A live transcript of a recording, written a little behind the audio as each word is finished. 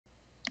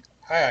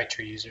Hi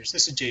iTree users,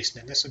 this is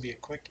Jason and this will be a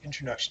quick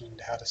introduction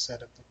into how to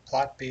set up a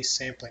plot-based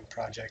sampling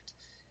project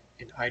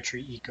in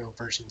iTree Eco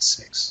version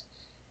 6.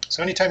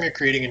 So anytime you're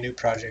creating a new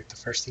project, the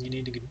first thing you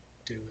need to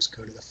do is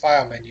go to the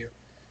File menu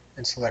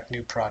and select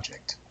New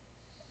Project.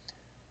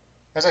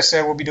 As I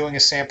said, we'll be doing a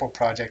sample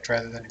project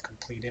rather than a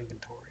complete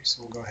inventory,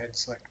 so we'll go ahead and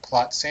select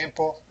Plot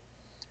Sample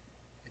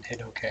and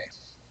hit OK.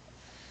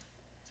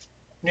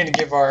 We need to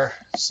give our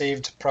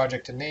saved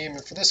project a name,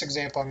 and for this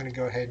example I'm going to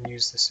go ahead and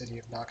use the city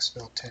of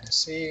Knoxville,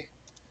 Tennessee.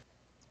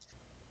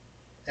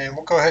 And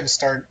we'll go ahead and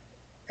start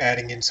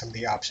adding in some of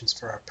the options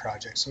for our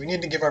project. So we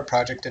need to give our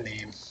project a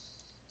name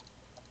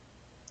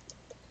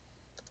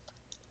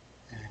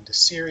and a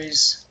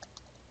series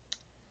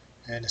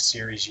and a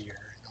series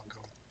year. And I'll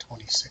go with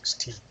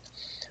 2016.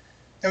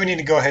 Then we need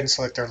to go ahead and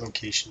select our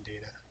location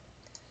data.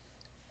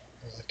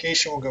 Our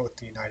location will go with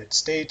the United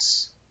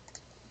States.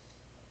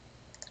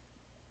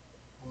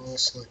 We'll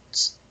select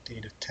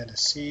state of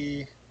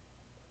Tennessee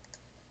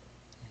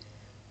and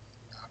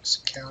Knox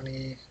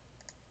County.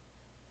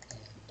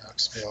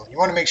 Knoxville. You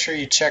want to make sure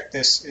you check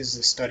this is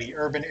the study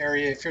urban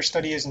area. If your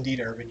study is indeed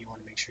urban, you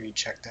want to make sure you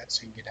check that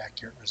so you get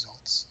accurate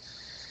results.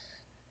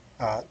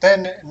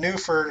 Then new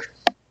for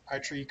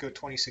iTree Eco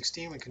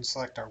 2016, we can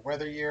select our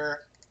weather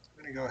year.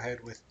 I'm going to go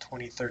ahead with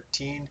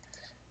 2013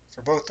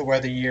 for both the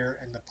weather year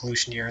and the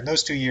pollution year, and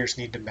those two years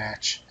need to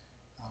match.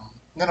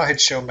 Then I'll hit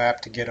show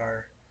map to get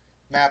our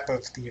map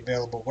of the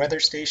available weather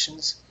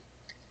stations.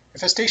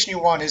 If a station you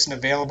want isn't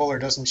available or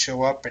doesn't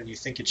show up and you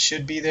think it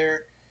should be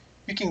there,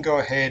 you can go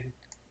ahead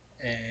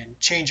and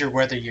change your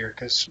weather year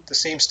because the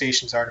same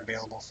stations aren't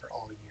available for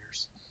all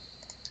years.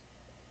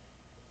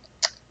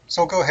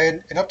 So I'll go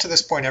ahead, and up to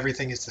this point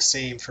everything is the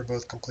same for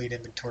both complete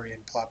inventory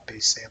and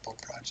plot-based sample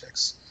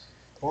projects.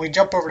 When we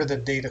jump over to the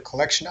data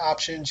collection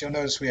options, you'll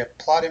notice we have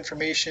plot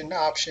information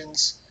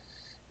options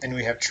and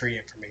we have tree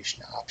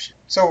information options.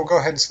 So we'll go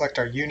ahead and select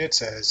our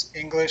units as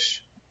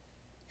English,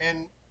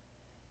 and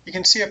you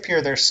can see up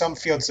here there's some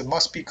fields that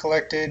must be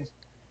collected.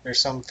 There's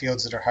some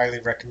fields that are highly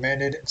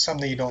recommended and some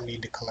that you don't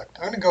need to collect.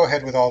 I'm going to go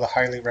ahead with all the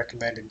highly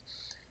recommended.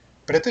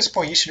 But at this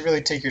point, you should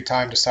really take your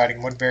time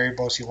deciding what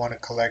variables you want to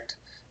collect,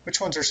 which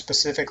ones are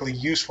specifically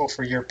useful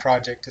for your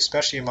project,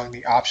 especially among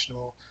the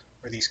optional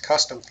or these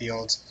custom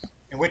fields,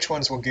 and which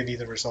ones will give you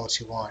the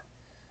results you want.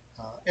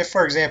 If,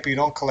 for example, you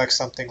don't collect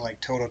something like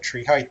total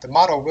tree height, the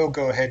model will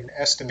go ahead and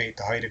estimate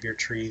the height of your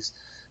trees.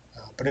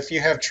 But if you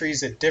have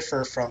trees that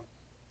differ from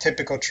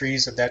typical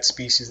trees of that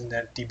species in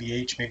that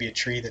DBH, maybe a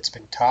tree that's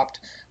been topped,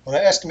 well,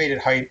 that estimated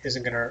height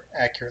isn't going to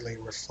accurately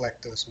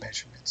reflect those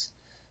measurements.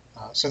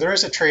 So there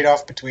is a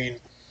trade-off between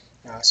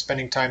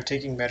spending time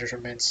taking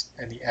measurements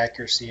and the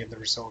accuracy of the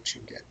results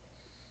you get.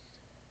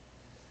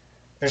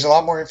 There's a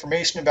lot more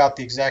information about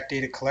the exact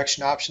data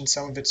collection options.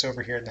 Some of it's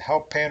over here in the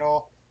help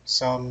panel,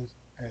 some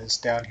is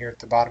down here at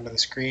the bottom of the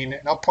screen,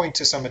 and I'll point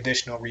to some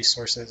additional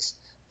resources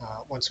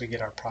once we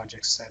get our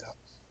project set up.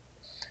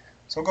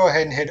 So we'll go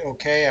ahead and hit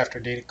OK after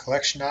data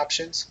collection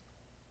options.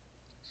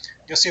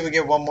 You'll see we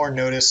get one more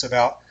notice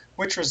about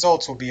which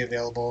results will be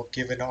available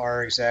given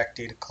our exact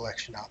data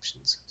collection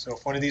options. So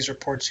if one of these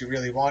reports you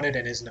really wanted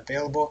and isn't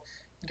available,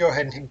 you can go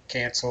ahead and hit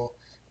cancel,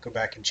 go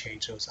back and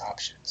change those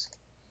options.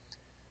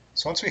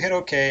 So once we hit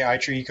OK,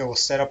 iTree Eco will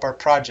set up our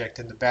project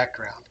in the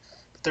background.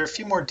 But there are a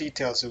few more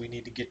details that we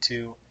need to get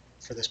to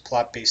for this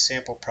plot-based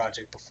sample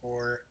project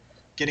before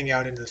getting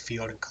out into the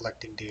field and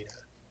collecting data.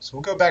 So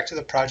we'll go back to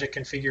the Project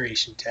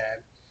Configuration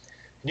tab,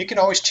 and you can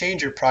always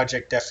change your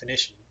project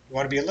definition. You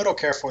want to be a little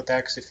careful with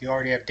that because if you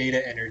already have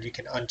data entered, you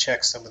can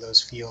uncheck some of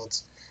those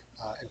fields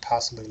and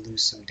possibly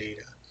lose some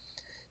data.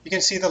 You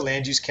can see the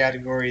land use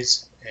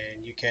categories,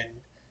 and you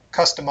can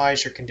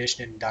customize your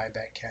condition and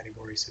dieback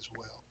categories as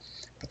well.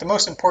 But the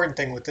most important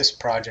thing with this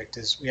project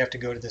is we have to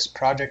go to this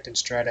project and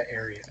strata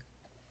area.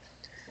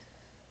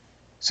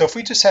 So if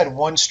we just had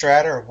one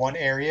strata or one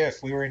area,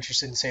 if we were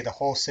interested in, say, the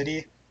whole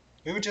city,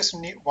 we would just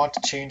want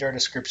to change our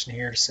description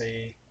here to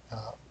say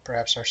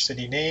perhaps our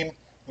city name.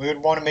 We would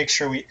want to make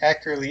sure we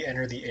accurately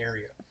enter the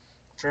area.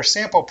 For a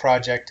sample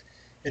project,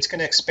 it's going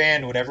to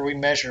expand whatever we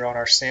measure on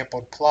our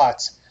sampled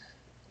plots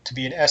to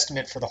be an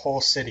estimate for the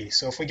whole city.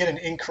 So if we get an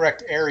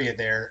incorrect area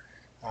there,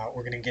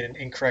 we're going to get an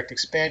incorrect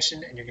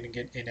expansion and you're going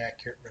to get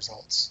inaccurate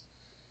results.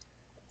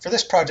 For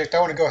this project, I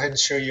want to go ahead and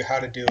show you how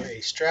to do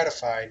a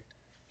stratified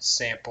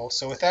sample.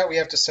 So with that, we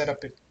have to set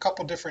up a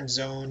couple different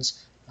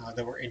zones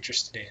that we're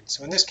interested in.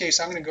 So in this case,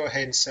 I'm going to go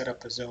ahead and set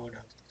up a zone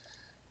of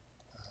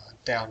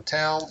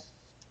downtown.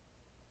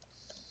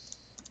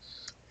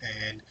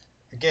 And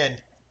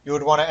again, you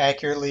would want to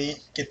accurately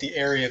get the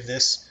area of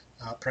this,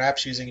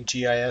 perhaps using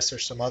GIS or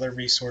some other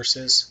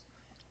resources.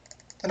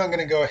 Then I'm going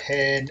to go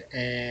ahead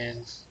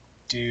and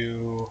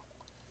do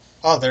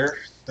other,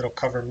 that'll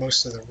cover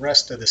most of the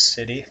rest of the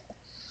city.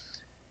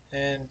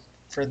 And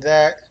for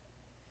that,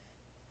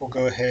 we'll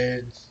go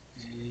ahead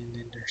and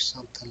enter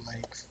something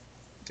like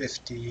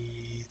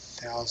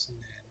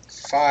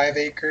 50,005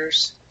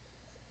 acres.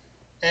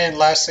 And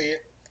lastly,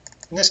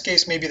 in this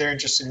case, maybe they're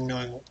interested in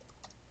knowing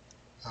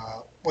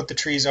what the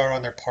trees are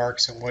on their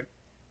parks and what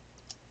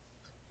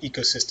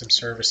ecosystem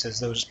services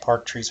those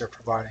park trees are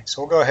providing.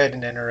 So we'll go ahead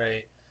and enter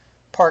a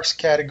parks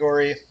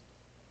category,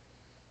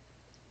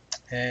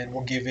 and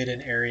we'll give it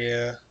an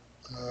area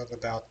of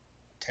about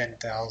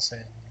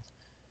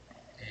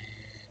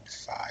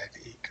 10,005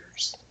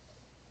 acres.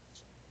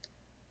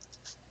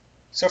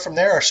 So from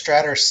there, our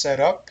strata are set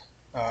up.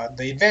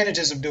 The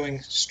advantages of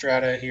doing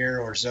strata here,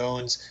 or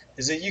zones,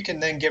 is that you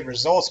can then get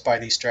results by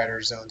these strata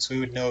or zones. So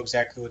we would know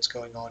exactly what's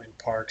going on in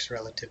parks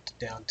relative to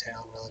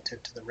downtown,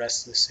 relative to the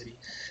rest of the city.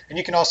 And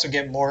you can also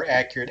get more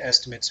accurate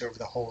estimates over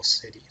the whole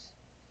city.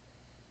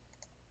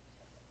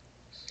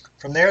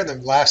 From there, the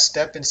last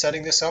step in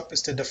setting this up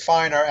is to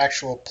define our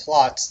actual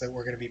plots that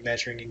we're going to be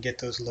measuring and get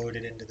those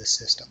loaded into the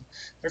system.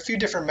 There are a few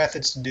different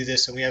methods to do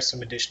this, and we have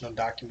some additional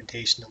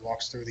documentation that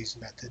walks through these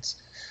methods.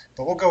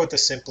 But we'll go with the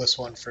simplest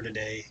one for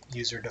today,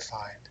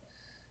 user-defined.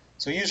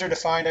 So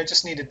user-defined, I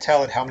just need to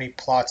tell it how many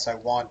plots I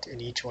want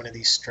in each one of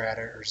these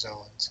strata or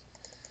zones.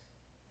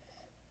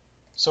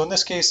 So in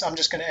this case, I'm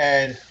just going to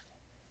add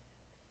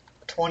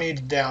 20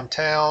 to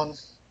downtown,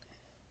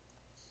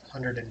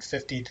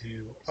 150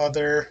 to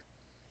other,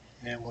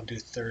 and we'll do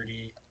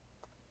 30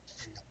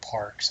 in the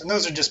parks. And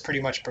those are just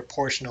pretty much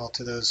proportional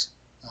to those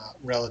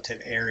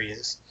relative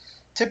areas.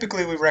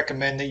 Typically, we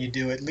recommend that you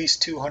do at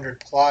least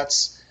 200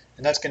 plots,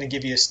 and that's going to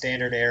give you a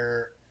standard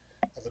error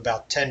of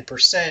about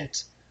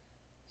 10%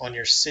 on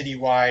your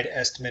citywide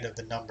estimate of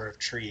the number of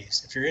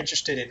trees. If you're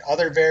interested in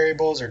other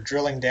variables or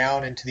drilling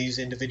down into these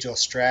individual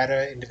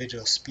strata,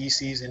 individual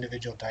species,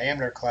 individual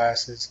diameter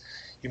classes,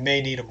 you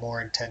may need a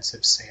more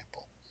intensive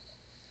sample.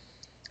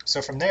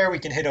 So from there, we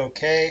can hit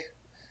OK.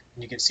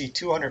 And you can see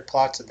 200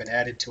 plots have been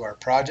added to our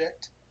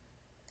project.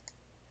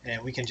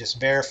 And we can just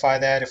verify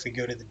that if we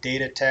go to the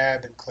Data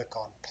tab and click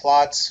on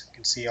Plots. You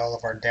can see all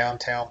of our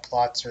downtown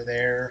plots are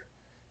there.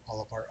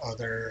 All of our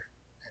other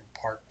and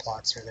park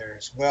plots are there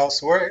as well.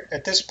 So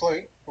at this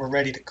point, we're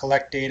ready to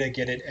collect data,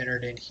 get it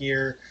entered in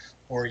here,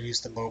 or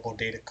use the mobile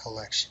data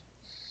collection.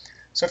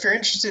 So if you're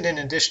interested in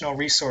additional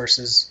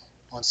resources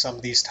on some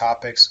of these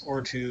topics,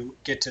 or to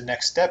get to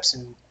next steps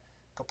in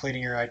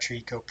completing your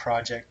iTreeEco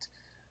project,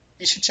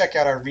 you should check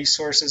out our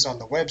resources on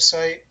the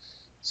website.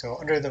 So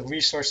under the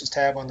resources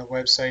tab on the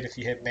website, if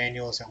you hit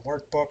manuals and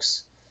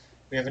workbooks,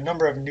 we have a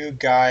number of new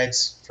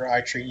guides for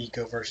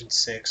iTreeEco version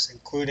 6,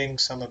 including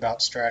some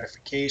about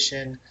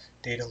stratification,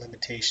 data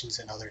limitations,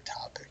 and other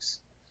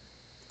topics.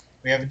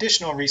 We have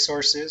additional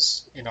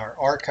resources in our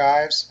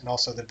archives and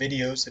also the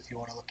videos if you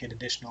want to look at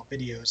additional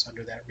videos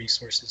under that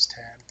resources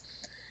tab.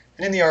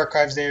 And in the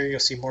archives there, you'll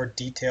see more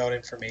detailed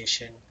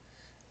information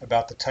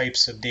about the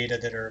types of data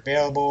that are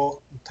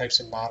available, and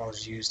types of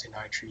models used in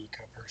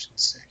iTreeEco version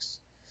 6.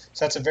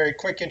 So that's a very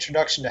quick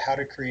introduction to how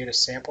to create a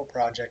sample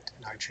project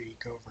in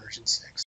iTreeEco version 6.